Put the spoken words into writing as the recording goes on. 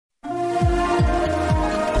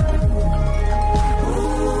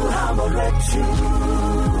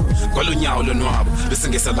Kolunyawo lonwabo bese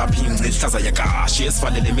ngeselapha ingci ihlaza yakashi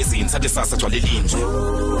esivalele emizini sathi sasa gcwale linje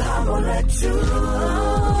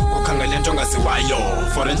ukhangele into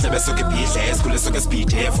ongaziwayo for endlebe esuke ibhidle esikhule esuke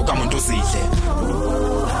esibhidef ukamuntu uzidle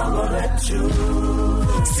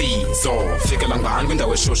sizo fikela ngani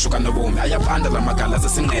kwindawo eshushu kanobomi ayabanda la magala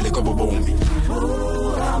zesinqele kobobomi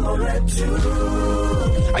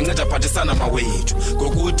anceda phathisana mawethu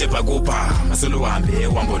ngokude bhakupha maseluhambe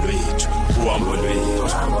uhambo lwethu uhambo lwethu.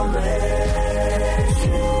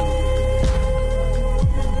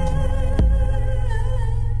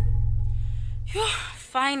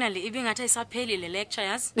 Finally, ibingathi isaphelile lecture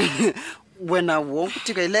yazi. Wena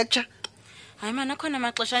wonke ke lecture? Hayi man akhona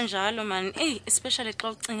amaxesha njalo man. Especially xa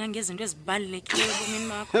ucinga ngezinto ezibalulekileyo ebomini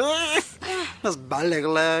bakho.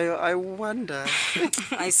 Asibalekeleyo, I wonder.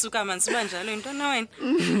 Ayisuka man siba njalo into na wena.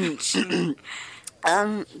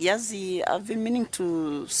 Yazi, I've been meaning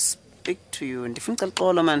to speak to you. Ndifuna ucela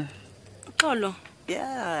uxolo man. Uxolo?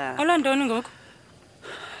 Yeah. Olwandoni ngoku?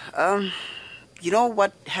 You know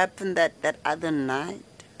what happened that other night?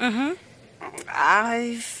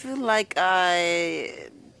 I feel like I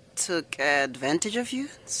took advantage of you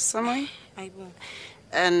some way.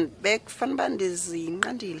 And back fanband is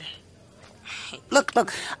inqandile. Look,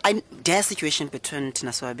 their situation between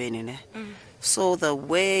Tina Swabeni, ne? So the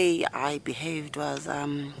way I behaved was I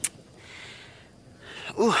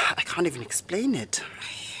can't even explain it.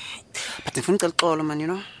 But if man, you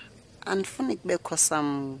know, and funny because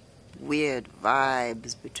some weird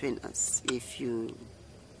vibes between us. If you,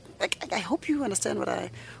 I hope you understand what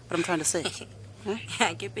I'm trying to say.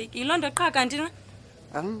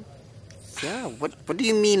 Yeah. What do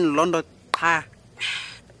you mean, London?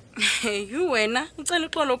 You wena ucela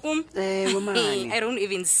uxolo kum. I don't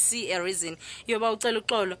even see a reason. Yoba ucela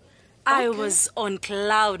uxolo. I was on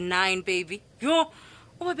cloud 9, baby. Yo,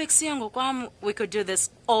 uba bekusiya ngokwami, we could do this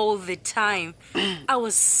all the time. I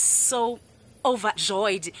was so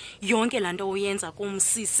overjoyed. Yonke lanto uyenza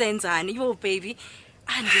kumsisenzani. Yo baby,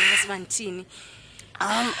 andiyazi bantini.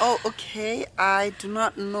 Okay. I do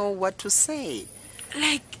not know what to say.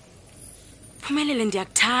 Like Phumelele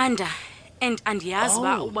ndiyakuthanda and andiyazi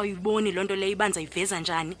uba uyiboni lonto le ibanza iveza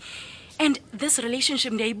njani. And this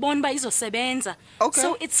relationship ndiyayibona ba izosebenza. Okay.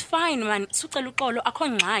 So it's fine man. Sucela uxolo akho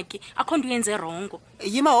ngxaki, akho nto uyenze wrong.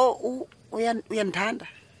 Yima uyandithanda?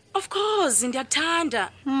 Of course, ndiyakuthanda.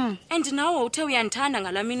 And now uthe uyandithanda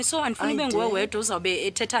ngalamini so andifuna ube nguwe wedwa uzawube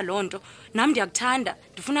ethetha lonto. Nami ndiyakuthanda.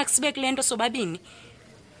 Ndifuna kusibe kulento sobabini.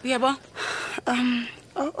 Uyabo?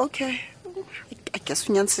 Okay. I guess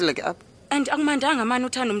unyanisile ke apha. And akumandanga manje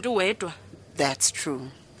uthanda umuntu wedwa. That's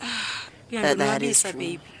true. That is true.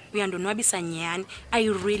 Baby. Uyandonwabisa nyani. I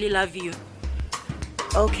really love you.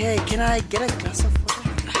 Okay, can I get a glass of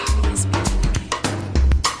water? Yes, baby.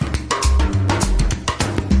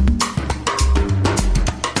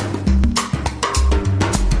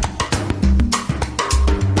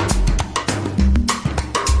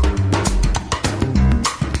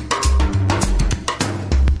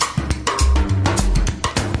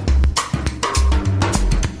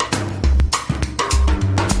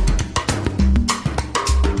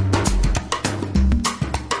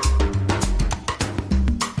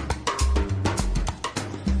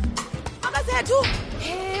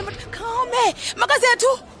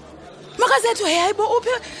 Makazethu hayibo uphi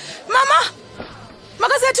mama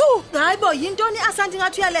Makazethu hayibo yintoni asanti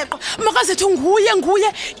ngathi uyaleqwa Makazethu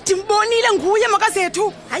nguye ndimbonile nguye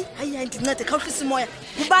Makazethu hayi ndincede khawuhlisa imoya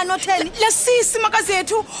ubani otheni lasisi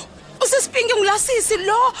Makazethu usisipingi ngulasisi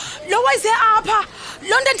lo wayeze apha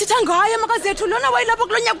lonto ndithetha ngaye Makazethu lona wayilapha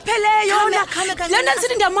kulonyaka kupheleyo yona lona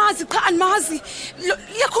nsithi ndiyamazi cha andimazi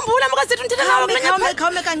yakhumbula Makazethu ndithetha nawe kulonyaka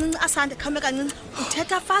khawume kancinci asante khawume kancinci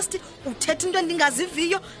uthetha fast uthetha into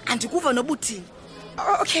endingaziviyo andikuva nobuthini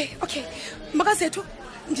okay Makazethu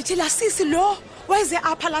ndithi lasisi lo wayeze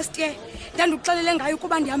apha last year ndanduxelele ngayo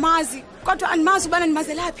kuba ndiyamazi kodwa andimazi ubana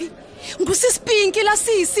ndimazelaphi ngusisipinki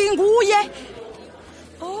lasisi nguye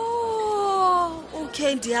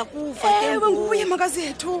Okay ndiyakuva ke nguye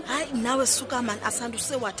Makazethu hayi nawe suka man asanda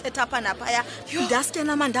usewathetha apha naphaya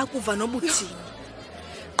ndastena mandakuva nobuthini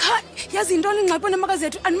cha yazi intoni ingxabone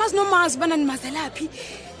Makazethu animazi nomazi bana nimazelaphi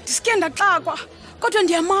ndisike ndaxakwa kodwa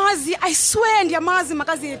ndiyamazi I swear ndiyamazi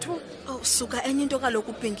Makazethu suka enye into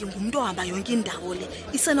kaloku Pinki ngumuntu ohamba yonke indawo le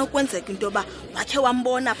isenokwenzeka into ba wakhe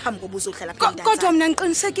wambona phambi kobuzohlala kwendawo kodwa mina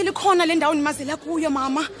ngiqinisekile khona le ndawo nimazela kuyo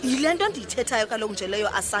mama yilento ndiyithethayo kaloku nje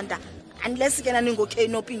leyo asanda unless ke nani ngokay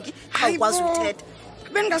no Pinki awukwazi ukuthetha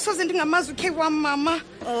bengasoze ndingamazi ukay wami mama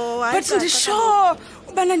but ndisho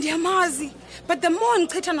ubana ndiyamazi but the more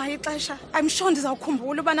ngichitha naye ixesha I'm sure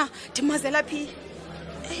ndizawukhumbula ubana ndimazela phi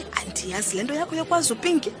Andiyazi lento yakho yokwazi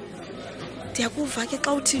upinki. Ndiyakuva ke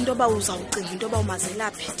xa uthi into ba uzawucinga into ba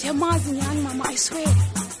umazelaphi. Ndiyamazi nyani mama, I swear.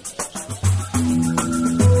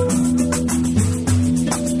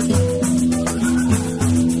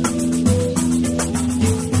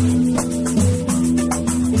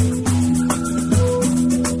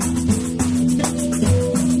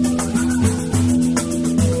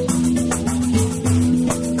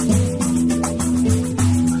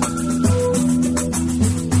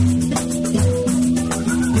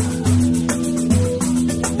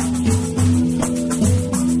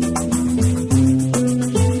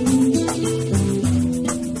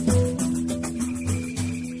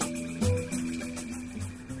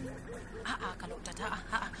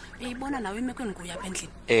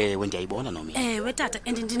 When ndiyayibona nomi. We tata,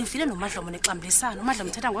 and ndinifile nomadlomo nexambulisana.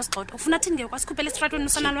 Umadlomo uthetha ngosigxotho. Ufuna thini ke kwasikhuphela esitratweni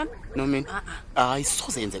usana lwami? Nomi. Hayi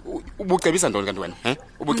soze yenze. Ubucebisa ntoni kanti wena, he?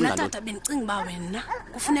 Ubucinga ntoni? Tata bendicinga ba wena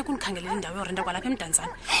kufuneka unikhangelele indawo yorenta kwalapha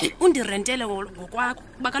eMdantsane. Undirentele ngokwakho.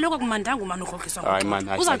 Bakaloku kumandanga umani ukhokhiswa ngoku. Hayi man,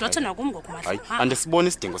 hayi. Uzawuthwathena kum ngoku madlo. Hayi, andisiboni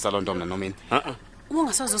isidingo saloo nto mna nomi.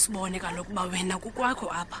 Ungasoze usibone kaloku ba wena kukwakho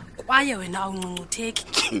apha. Kwaye wena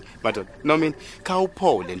awuncuncutheki. Madoda, nomi,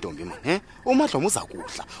 khawuphole ntombi man, he? Umadlomo uza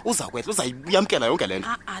kudla, uza kwetla, uzayamkela yonke le nto.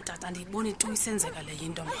 Tata ndiyibona tu isenzeka le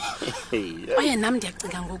yinto. Kwaye nami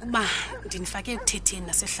ndiyacinga ngokuba ndinifake ekuthetheni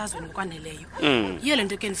nasehlazweni ngokwaneleyo. Yiyo le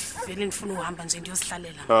nto ke ndivele ndifuna uhamba nje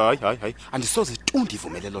ndiyosihlalela. Hayi, andisoze tu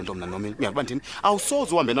ndivumele loo nto mna nomi. Uyakuba ndini?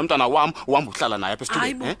 Awusoze uhambe nomntana wam, uhamba uhlala naye apha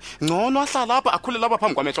esitulweni, he? Ngcono ahlala apha, akhulele apha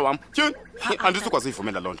phambi kwamehlo wam. Tyhini, andisukwazi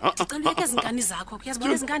uyivumela loo nto. Ndicela ke ezinkani zakho,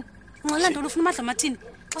 uyazibona ezinkani? Nxela ntoni ufuna umadla mathini?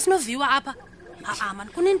 Xa sinoviwa apha. Man,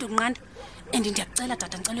 kunento kunqanda. And ndiyakucela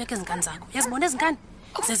tata ndicela ke ezinkani zakho. Uyazibona ezinkani?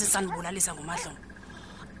 Sese sandibulalisa ngomadlomo.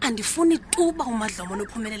 Andifuni tuba umadlomo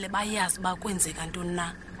nophumelele bayazi ba kwenzeka ntoni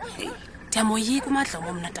na. Ndiyamoyika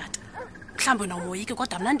umadlomo mna tata. Mhlawumbe wena umoyike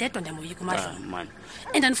kodwa mna ndedwa ndiyamoyika umadlomo. Man.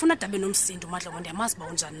 And andifuna dabe nomsindo umadlomo ndiyamazi ba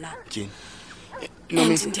unjani na. Tyhini.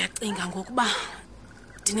 And ndiyacinga ngokuba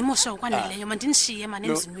ndinimosha ukwaneleyo mandinishiye manje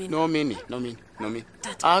emzinweni. Nomini.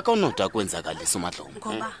 Akawunoda kwenzakalisa umadlomo.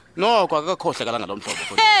 Ngoba noko akakhohlekala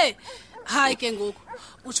ngalomhlobo. Hayi ke ngoku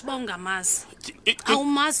uthi ba ungamazi.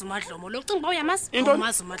 Awumazi umadlomo lo ucinga ba uyamazi?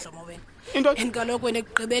 Awumazi umadlomo wena. Enkaloku wena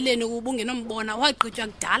ekugqibeleni ubungenombona wagqitywa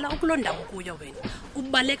kudala ukulondawo kuyo wena.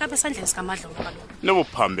 Ubaleka apha esandleni sikamadlomo kaloku.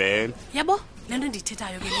 Nobuphambene. Yabo lento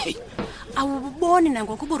ndiyithethayo ke awububoni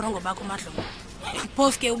nangoku uburongo bakho umadlomo.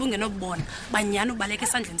 Phofu ke ubungenobubona banyana ubaleka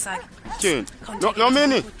esandleni sakhe. Tyhini.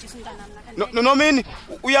 Nomini,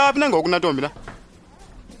 uyaphi nangoku nantombi la?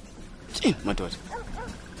 Tyhini madoda.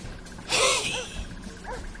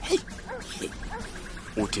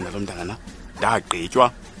 Uthi nalo mntana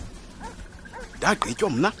ndagqitywa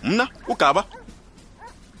mna uGaba.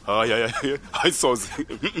 Hayi soze.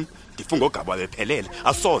 Ndifunga uGaba bephelele,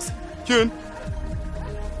 asoze. Tyhini.